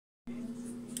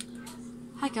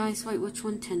Hi guys, White Witch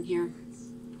 110 here.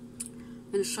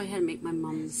 I'm going to show you how to make my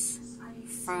mom's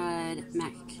fried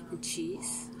mac and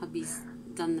cheese. Hubby's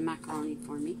done the macaroni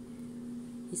for me.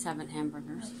 He's having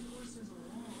hamburgers.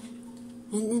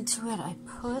 And into it I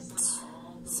put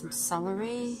some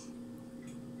celery,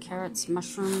 carrots,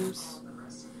 mushrooms,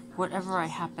 whatever I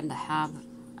happen to have.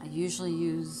 I usually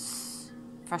use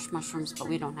fresh mushrooms, but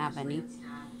we don't have any.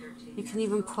 You can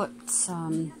even put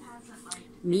some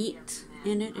meat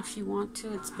in it if you want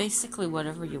to. It's basically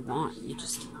whatever you want. You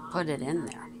just put it in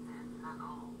there.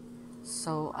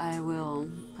 So I will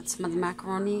put some of the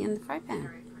macaroni in the fry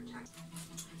pan.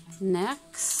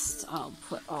 Next, I'll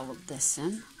put all of this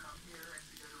in.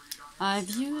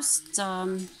 I've used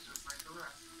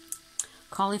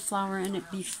cauliflower in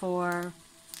it before,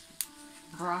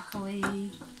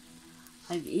 broccoli.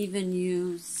 I've even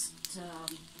used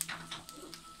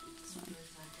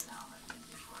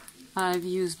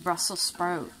Brussels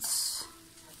sprouts,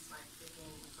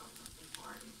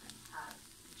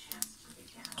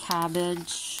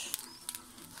 cabbage,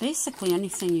 basically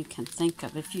anything you can think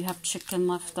of. If you have chicken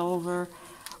left over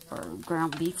or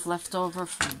ground beef left over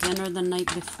from dinner the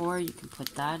night before, you can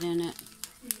put that in it.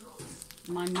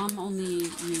 My mom only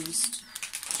used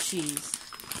cheese.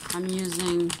 I'm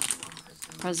using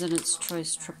President's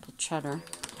Choice Triple Cheddar.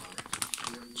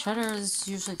 Cheddar is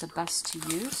usually the best to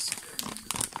use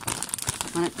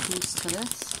when it comes to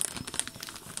this.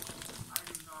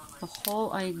 The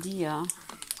whole idea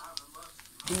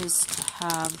is to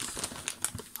have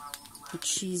the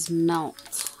cheese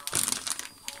melt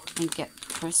and get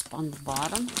crisp on the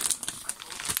bottom.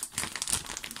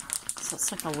 So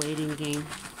it's like a waiting game.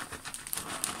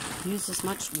 Use as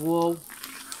much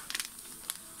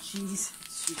cheese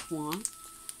as you want.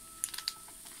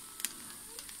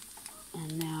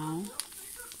 And now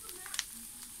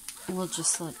we'll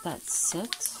just let that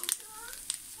sit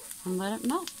and let it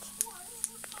melt.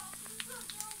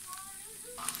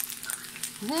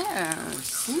 There,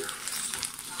 see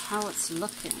how it's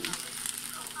looking.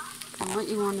 And what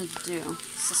you want to do,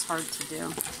 this is hard to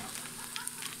do,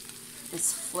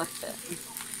 is flip it.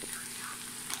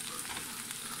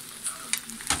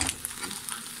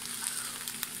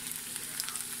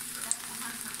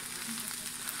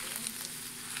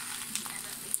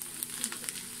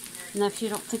 Now, if you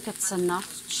don't think it's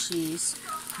enough cheese,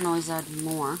 you can always add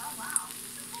more.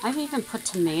 I've even put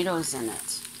tomatoes in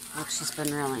it, which has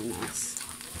been really nice.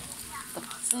 The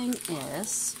thing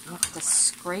is, you have to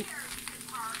scrape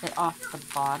it off the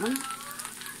bottom.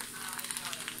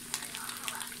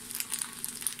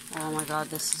 Oh my god,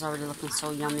 this is already looking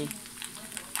so yummy.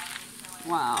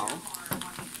 Wow.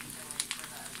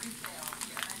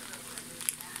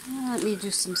 Let me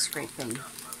do some scraping.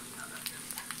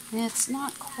 It's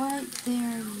not quite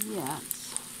there yet.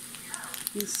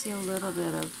 You can see a little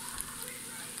bit of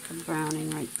the browning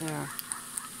right there.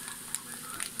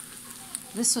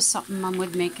 This was something Mom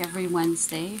would make every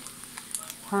Wednesday.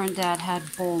 Her and Dad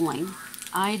had bowling.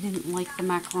 I didn't like the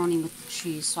macaroni with the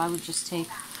cheese, so I would just take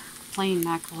plain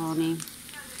macaroni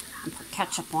and put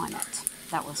ketchup on it.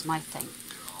 That was my thing.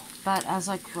 But as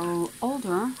I grew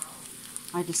older,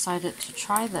 I decided to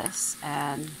try this,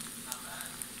 and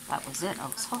that was it. I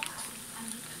was hooked.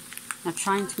 Now,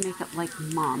 trying to make it like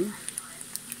Mom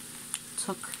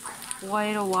took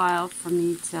quite a while for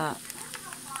me to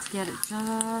get it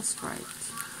just right.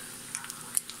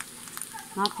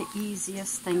 Not the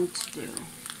easiest thing to do.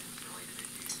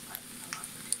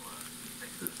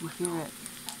 You can hear it.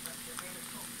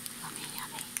 Yummy,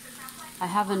 yummy. I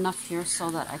have enough here so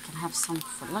that I can have some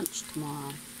for lunch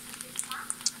tomorrow.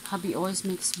 Hubby always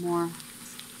makes more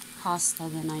pasta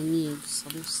than I need, so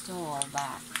there's still all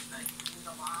that.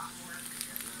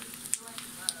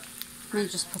 Let me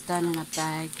just put that in a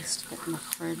bag to stick it in the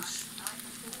fridge.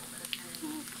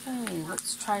 Okay,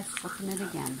 let's try flipping it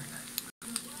again.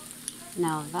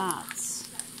 Now that's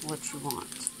what you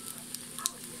want.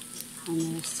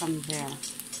 And there's some there.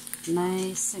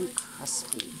 Nice and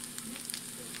crispy.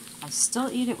 I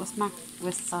still eat it with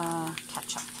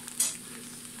ketchup.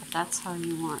 But that's how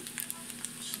you want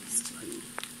cheese to be.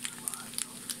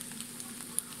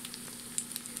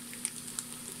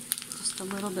 Just a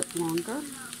little bit longer.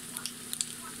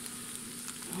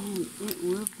 And it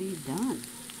will be done.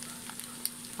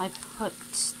 I put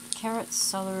carrots,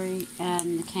 celery,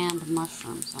 and the canned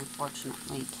mushrooms,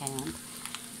 unfortunately canned,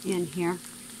 in here.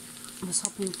 I was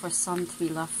hoping for some to be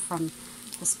left from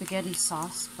the spaghetti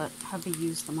sauce, but hubby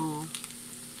used them all.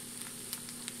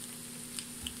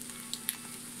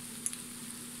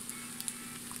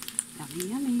 Yummy,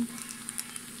 yummy.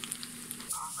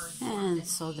 And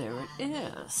so there it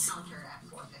is.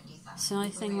 So the only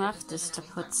thing left is to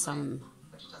put some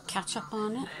ketchup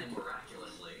on it.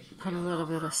 Put a little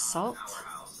bit of salt.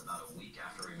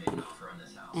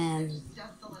 And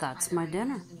that's my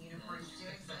dinner.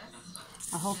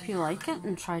 I hope you like it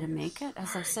and try to make it.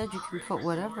 As I said, you can put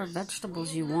whatever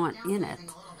vegetables you want in it.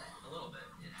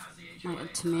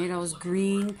 Like tomatoes,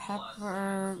 green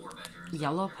pepper,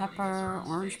 yellow pepper,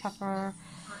 orange pepper,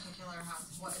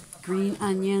 green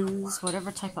onions,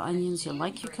 whatever type of onions you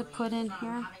like you could put in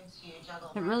here.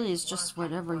 It really is just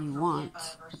whatever you want.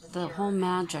 But the whole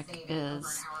magic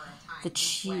is the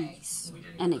cheese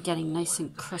and it getting nice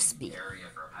and crispy.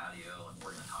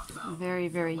 Very,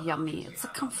 very yummy. It's a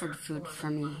comfort food for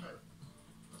me.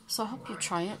 So I hope you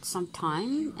try it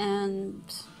sometime, and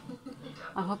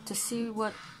I hope to see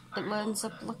what it ends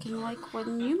up looking like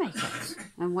when you make it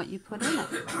and what you put in it.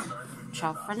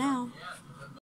 Ciao for now.